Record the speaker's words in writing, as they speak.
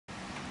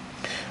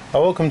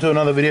Welcome to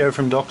another video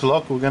from Dr.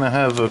 Lock. We're going to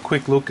have a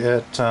quick look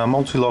at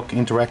Mul-T-Lock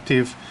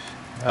interactive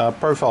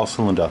profile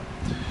cylinder.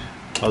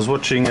 I was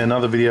watching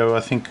another video,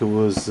 I think it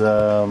was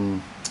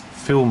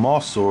Phil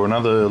Moss or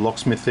another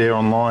locksmith there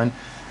online,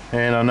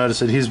 and I noticed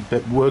that his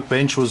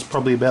workbench was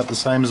probably about the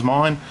same as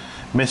mine,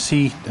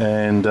 messy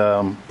and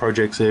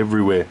projects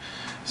everywhere.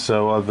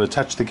 So I've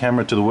attached the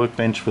camera to the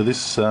workbench for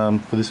this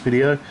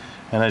video,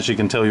 and as you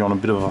can tell, you're on a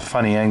bit of a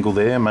funny angle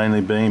there,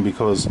 mainly being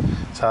because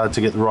it's hard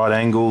to get the right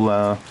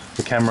angle.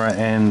 The camera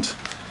and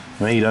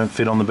me don't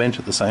fit on the bench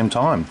at the same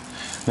time.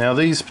 Now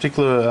these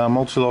particular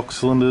Mul-T-Lock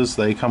cylinders,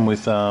 they come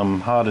with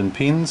hardened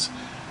pins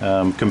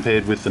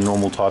compared with the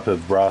normal type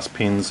of brass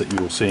pins that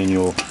you will see in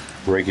your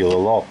regular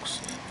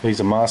locks.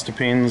 These are master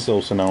pins,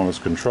 also known as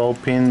control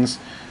pins,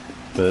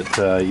 but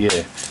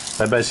yeah,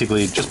 they're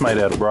basically just made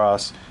out of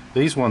brass.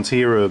 These ones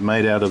here are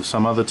made out of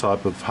some other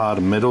type of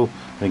hardened metal,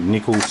 I think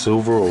nickel,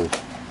 silver, or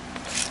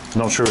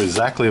not sure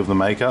exactly of the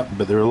makeup,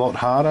 but they're a lot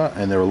harder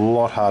and they're a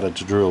lot harder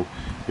to drill,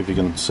 if you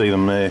can see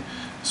them there.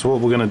 So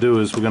what we're going to do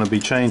is we're going to be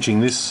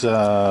changing this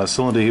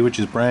cylinder here, which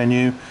is brand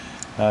new,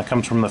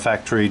 comes from the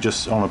factory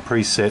just on a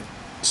preset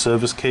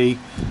service key,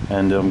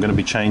 and I'm going to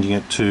be changing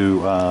it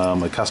to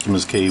a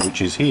customer's key, which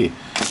is here.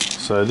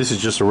 So this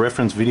is just a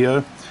reference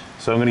video.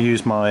 So I'm going to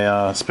use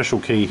my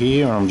special key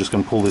here, and I'm just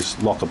going to pull this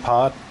lock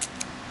apart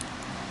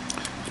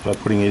by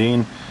putting it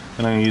in,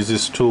 and I'm going to use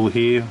this tool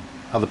here.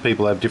 Other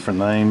people have different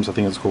names. I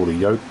think it's called a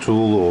yoke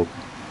tool, or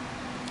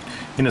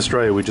in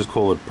Australia we just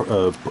call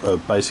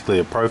it basically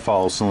a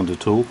profile cylinder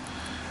tool.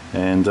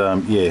 And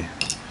yeah,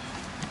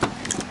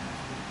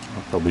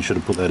 I probably should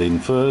have put that in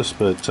first,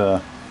 but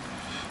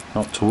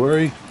not to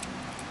worry.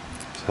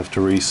 Just have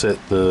to reset.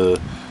 The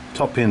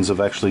top pins have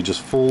actually just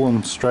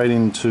fallen straight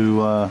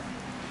into a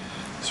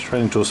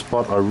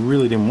spot I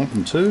really didn't want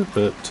them to,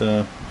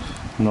 but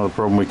not a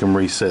problem. We can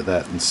reset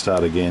that and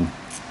start again.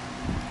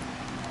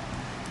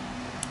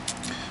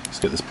 Let's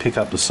get this pick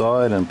up the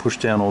side and push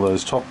down all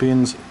those top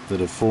pins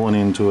that have fallen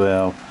into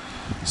our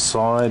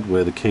side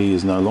where the key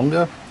is no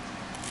longer.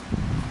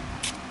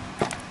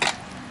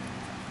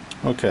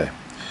 Okay,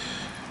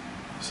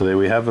 so there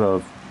we have it.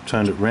 I've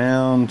turned it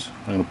round.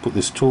 I'm going to put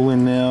this tool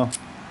in now,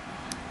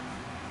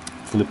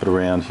 flip it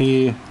around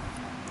here,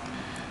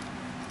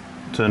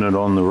 turn it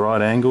on the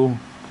right angle,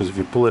 because if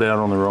you pull it out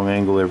on the wrong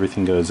angle,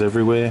 everything goes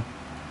everywhere.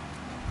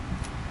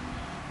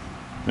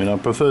 I mean, I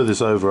prefer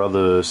this over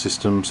other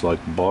systems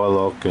like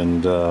Bilock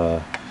and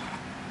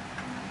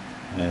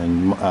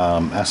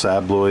Assa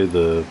Abloy,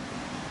 the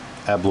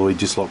Abloy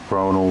Dislock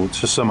Pro and all. It's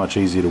just so much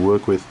easier to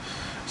work with.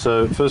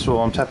 So first of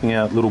all, I'm tapping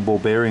out little ball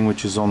bearing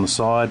which is on the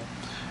side,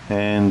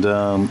 and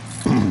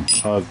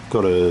I've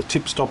got a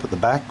tip stop at the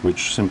back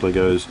which simply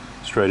goes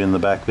straight in the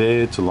back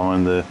there to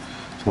line the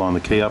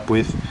key up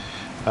with.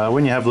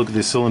 When you have a look at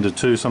this cylinder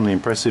too, some of the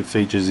impressive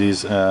features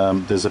is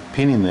there's a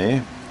pin in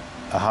there,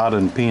 a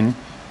hardened pin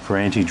for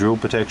anti-drill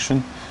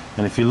protection,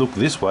 and if you look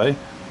this way,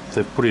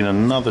 they've put in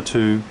another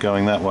two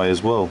going that way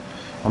as well.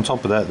 On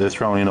top of that, they're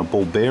throwing in a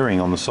ball bearing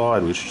on the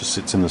side which just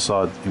sits in the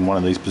side in one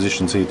of these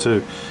positions here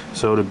too.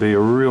 So it'd be a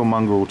real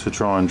mongrel to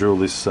try and drill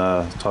this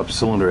type of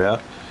cylinder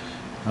out.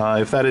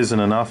 If that isn't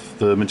enough,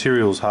 the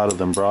material's harder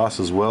than brass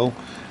as well.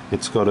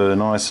 It's got a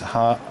nice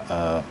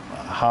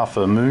half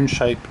a moon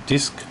shaped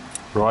disc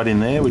right in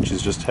there, which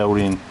is just held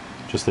in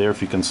just there,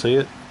 if you can see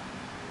it.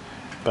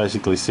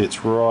 Basically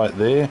sits right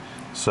there.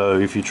 So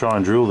if you try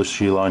and drill the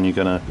shear line, you're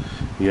gonna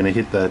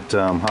hit that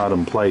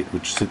hardened plate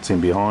which sits in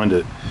behind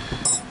it.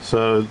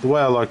 So the way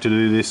I like to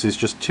do this is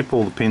just tip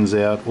all the pins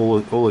out,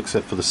 all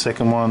except for the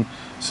second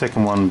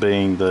one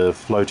being the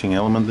floating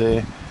element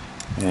there,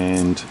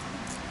 and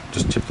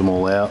just tip them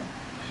all out.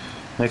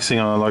 Next thing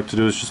I like to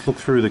do is just look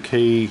through the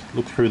key,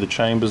 look through the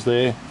chambers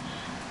there,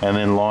 and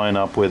then line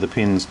up where the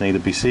pins need to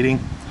be sitting.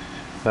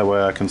 That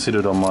way I can sit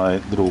it on my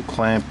little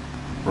clamp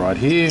right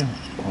here.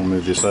 I'll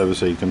move this over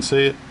so you can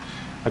see it.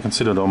 I can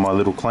sit it on my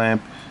little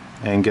clamp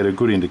and get a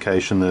good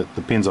indication that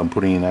the pins I'm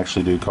putting in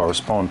actually do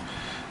correspond.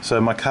 So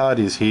my card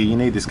is here. You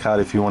need this card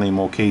if you want any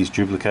more keys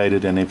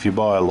duplicated, and if you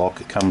buy a lock,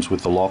 it comes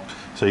with the lock.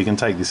 So you can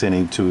take this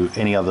to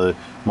any other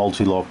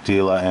Mul-T-Lock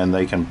dealer and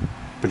they can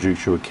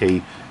produce you a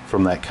key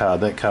from that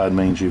card. That card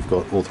means you've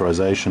got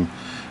authorization.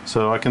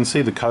 So I can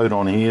see the code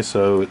on here,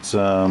 so it's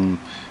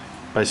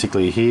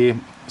basically here,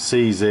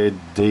 CZ,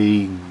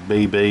 D,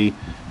 BB,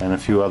 and a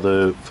few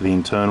other for the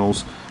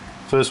internals.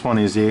 First one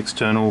is the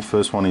external,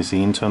 first one is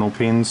the internal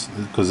pins,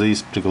 because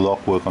these particular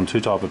lock work on two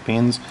type of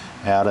pins,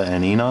 outer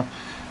and inner.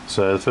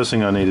 So the first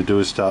thing I need to do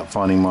is start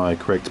finding my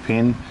correct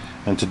pin,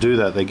 and to do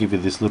that they give you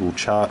this little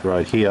chart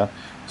right here.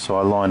 So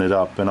I line it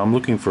up and I'm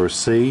looking for a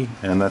C,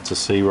 and that's a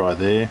C right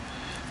there.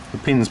 The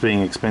pins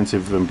being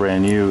expensive and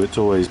brand new, it's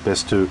always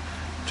best to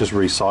just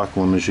recycle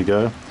them as you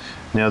go.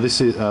 Now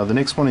this is the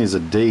next one is a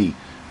D,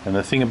 and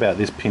the thing about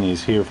this pin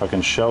is here, if I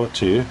can show it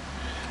to you,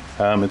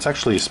 it's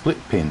actually a split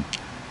pin.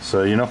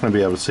 So you're not going to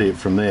be able to see it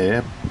from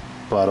there,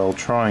 but I'll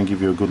try and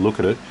give you a good look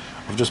at it.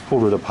 I've just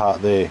pulled it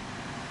apart there.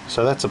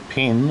 So that's a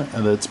pin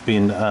that's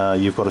been,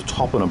 you've got a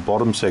top and a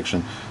bottom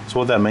section. So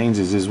what that means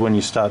is when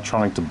you start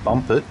trying to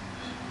bump it,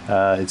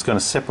 it's going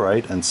to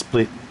separate and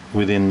split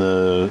within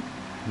the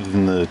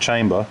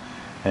chamber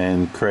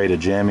and create a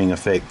jamming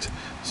effect.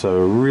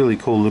 So a really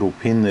cool little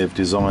pin they've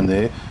designed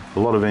there. A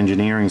lot of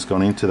engineering's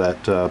gone into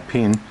that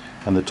pin,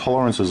 and the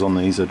tolerances on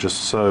these are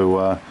just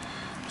so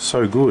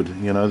good.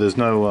 You know, there's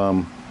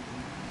no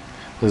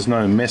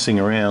messing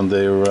around.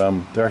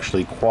 They're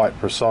actually quite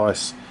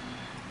precise.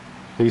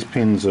 These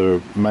pins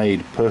are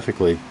made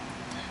perfectly.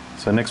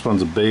 So next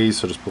one's a B,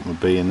 so just put my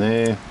B in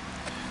there,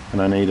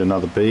 and I need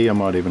another B. I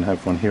might even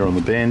have one here on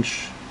the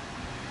bench.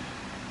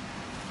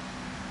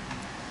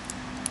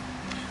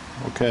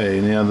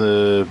 Okay,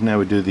 now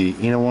we do the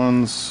inner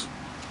ones.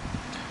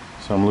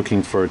 So I'm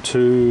looking for a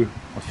 2.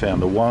 I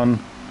found a 1.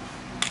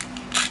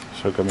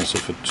 So I got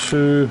myself a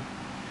 2.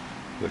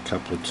 A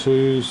couple of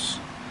 2s.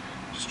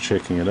 Just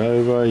checking it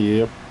over.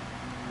 Yep.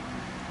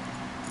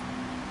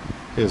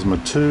 Here's my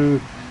 2.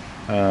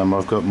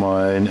 I've got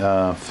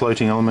my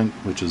floating element,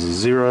 which is a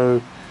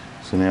 0.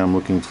 So now I'm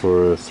looking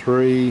for a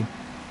 3.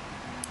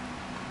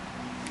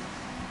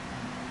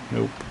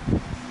 Nope.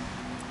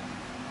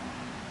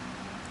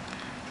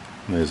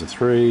 There's a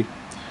 3.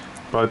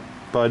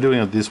 By doing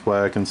it this way,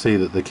 I can see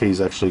that the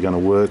key's actually going to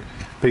work.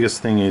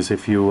 Biggest thing is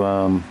if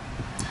you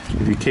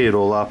key it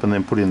all up and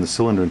then put it in the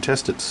cylinder and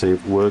test it to see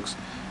if it works,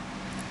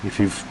 if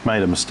you've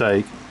made a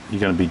mistake, you're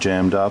going to be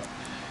jammed up.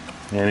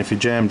 And if you're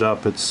jammed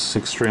up, it's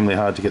extremely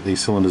hard to get these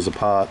cylinders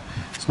apart.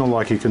 It's not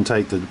like you can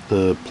take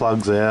the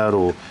plugs out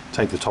or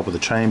take the top of the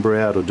chamber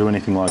out or do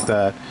anything like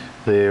that.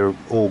 They're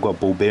all got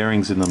ball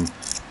bearings in them,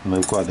 and they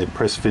look like they're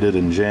press fitted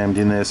and jammed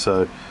in there.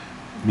 So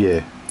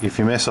yeah, if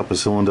you mess up a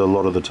cylinder, a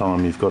lot of the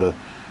time you've got to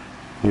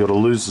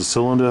lose the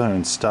cylinder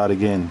and start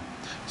again.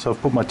 So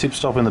I've put my tip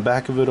stop in the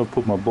back of it. I've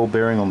put my ball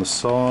bearing on the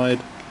side.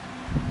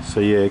 So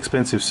yeah,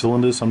 expensive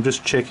cylinders. I'm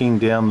just checking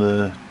down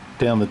the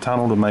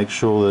tunnel to make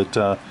sure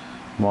that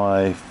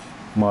my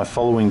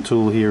following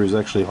tool here is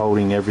actually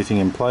holding everything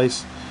in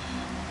place.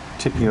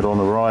 Tipping it on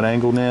the right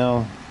angle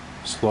now,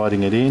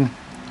 sliding it in,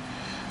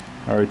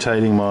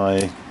 rotating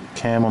my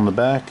cam on the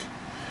back,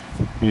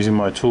 using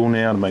my tool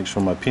now to make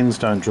sure my pins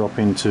don't drop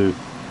into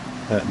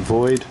that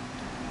void.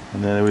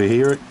 And then we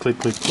hear it, click,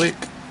 click, click.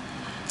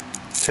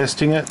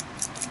 Testing it.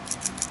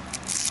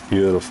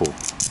 Beautiful.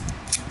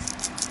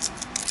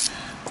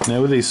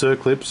 Now with these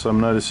circlips, I'm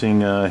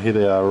noticing here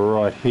they are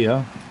right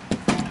here.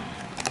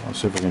 I'll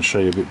see if I can show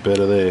you a bit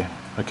better there.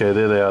 Okay,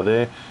 there they are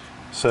there.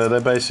 So they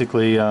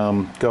basically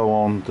go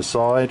on the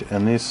side,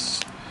 and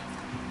this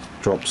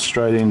drops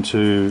straight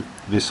into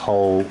this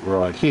hole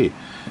right here.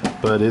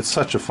 But it's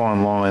such a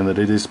fine line that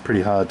it is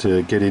pretty hard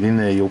to get it in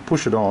there. You'll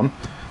push it on.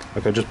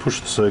 Like I just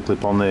pushed the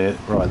circlip on there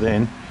right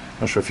then.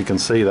 Not sure if you can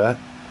see that.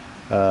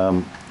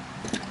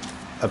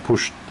 I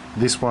pushed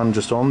this one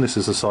just on. This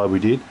is the side we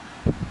did.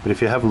 But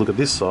if you have a look at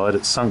this side,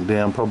 it's sunk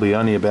down probably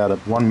only about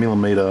 1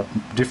 millimeter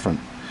different.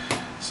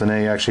 So now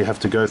you actually have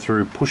to go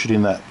through, push it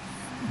in that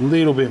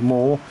little bit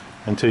more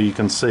until you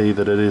can see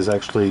that it is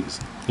actually,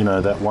 you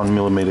know, that 1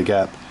 millimeter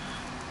gap,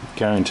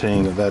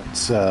 guaranteeing that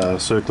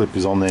circlip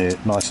is on there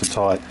nice and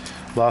tight.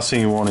 Last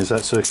thing you want is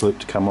that circlip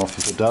to come off.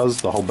 If it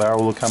does, the whole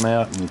barrel will come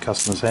out in the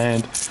customer's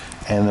hand,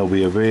 and there'll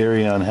be a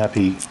very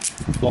unhappy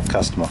lock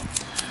customer.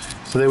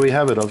 So there we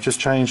have it. I've just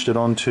changed it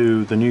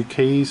onto the new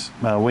keys.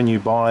 When you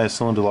buy a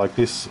cylinder like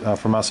this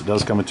from us, it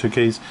does come with 2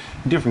 keys.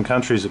 In different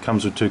countries it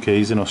comes with 2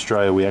 keys. In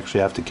Australia we actually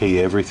have to key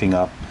everything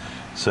up.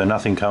 So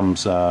nothing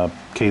comes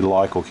key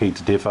like or key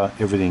to differ.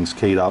 Everything's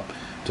keyed up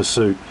to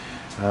suit.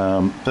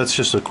 That's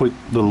just a quick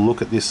little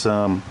look at this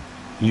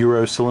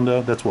Euro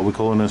cylinder. That's what we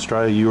call it in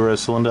Australia, Euro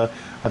cylinder.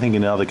 I think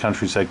in other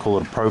countries they call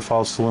it a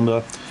profile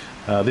cylinder.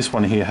 This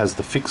one here has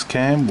the fixed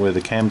cam, where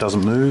the cam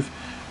doesn't move,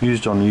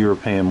 used on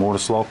European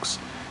mortise locks.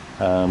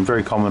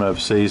 Very common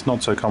overseas,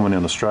 not so common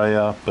in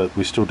Australia, but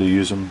we still do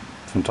use them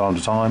from time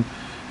to time.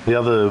 The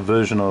other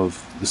version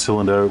of the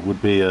cylinder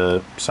would be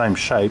a same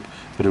shape,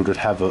 but it would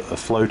have a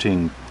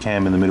floating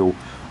cam in the middle,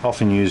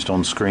 often used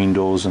on screen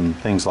doors and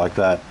things like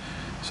that.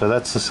 So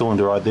that's the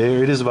cylinder right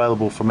there. It is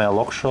available from our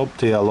lock shop,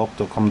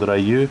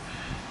 trlock.com.au,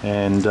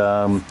 and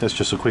that's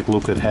just a quick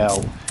look at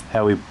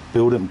how we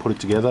build it and put it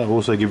together. I'll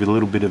also give you a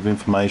little bit of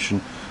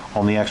information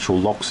on the actual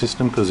lock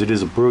system, because it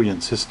is a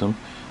brilliant system.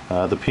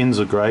 The pins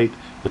are great,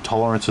 the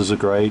tolerances are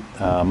great,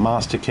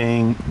 master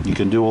keying, you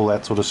can do all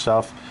that sort of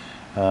stuff.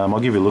 I'll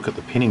give you a look at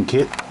the pinning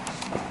kit.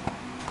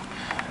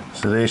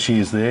 So there she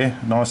is there,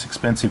 nice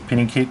expensive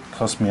pinning kit,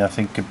 cost me I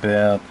think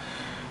about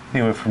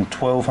anywhere from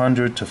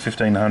 1200 to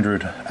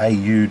 1500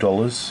 AU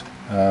dollars,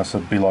 so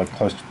it'd be like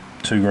close to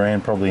 2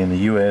 grand probably in the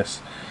US.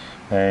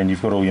 And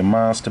you've got all your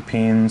master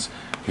pins,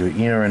 your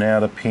inner and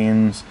outer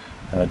pins,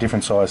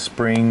 different size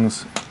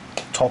springs,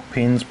 top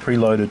pins,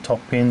 preloaded top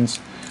pins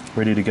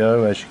ready to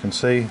go. As you can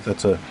see,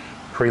 that's a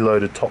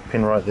preloaded top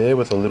pin right there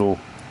with a little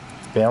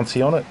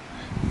bouncy on it.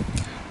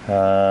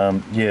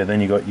 Yeah,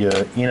 then you got your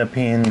inner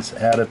pins,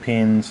 outer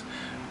pins,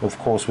 of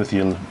course with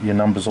your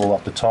numbers all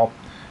up the top.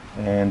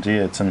 And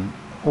yeah, it's an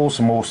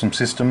awesome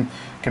system.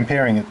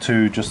 Comparing it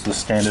to just the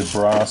standard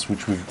brass,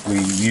 which we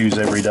use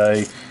every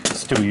day,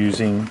 still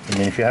using. I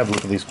mean, if you have a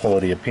look at these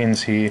quality of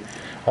pins here,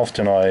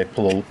 often I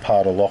pull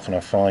apart a lock and I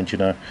find, you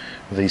know,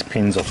 these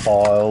pins are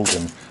filed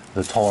and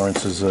the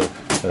tolerances are,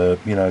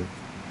 you know,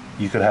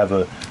 you could have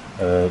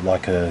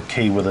like a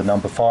key with a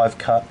number 5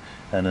 cut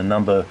and a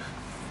number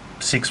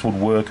 6 would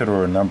work it,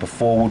 or a number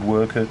 4 would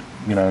work it.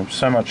 You know,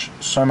 so much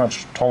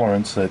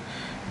tolerance that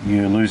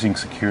you're losing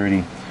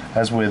security.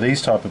 As where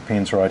these type of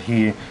pins right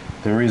here,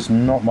 there is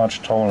not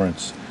much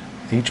tolerance.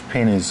 Each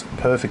pin is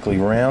perfectly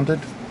rounded.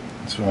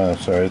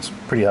 Sorry, it's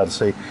pretty hard to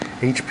see.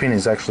 Each pin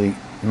is actually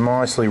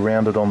nicely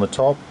rounded on the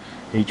top.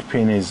 Each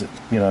pin is,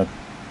 you know,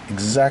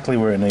 exactly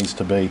where it needs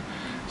to be.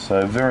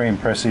 So very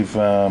impressive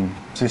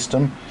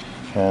system,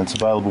 and it's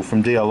available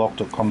from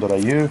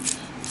drlock.com.au,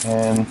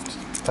 and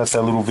that's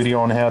our little video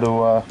on how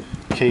to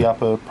key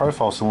up a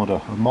profile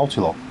cylinder, a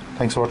Mul-T-Lock.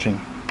 Thanks for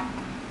watching.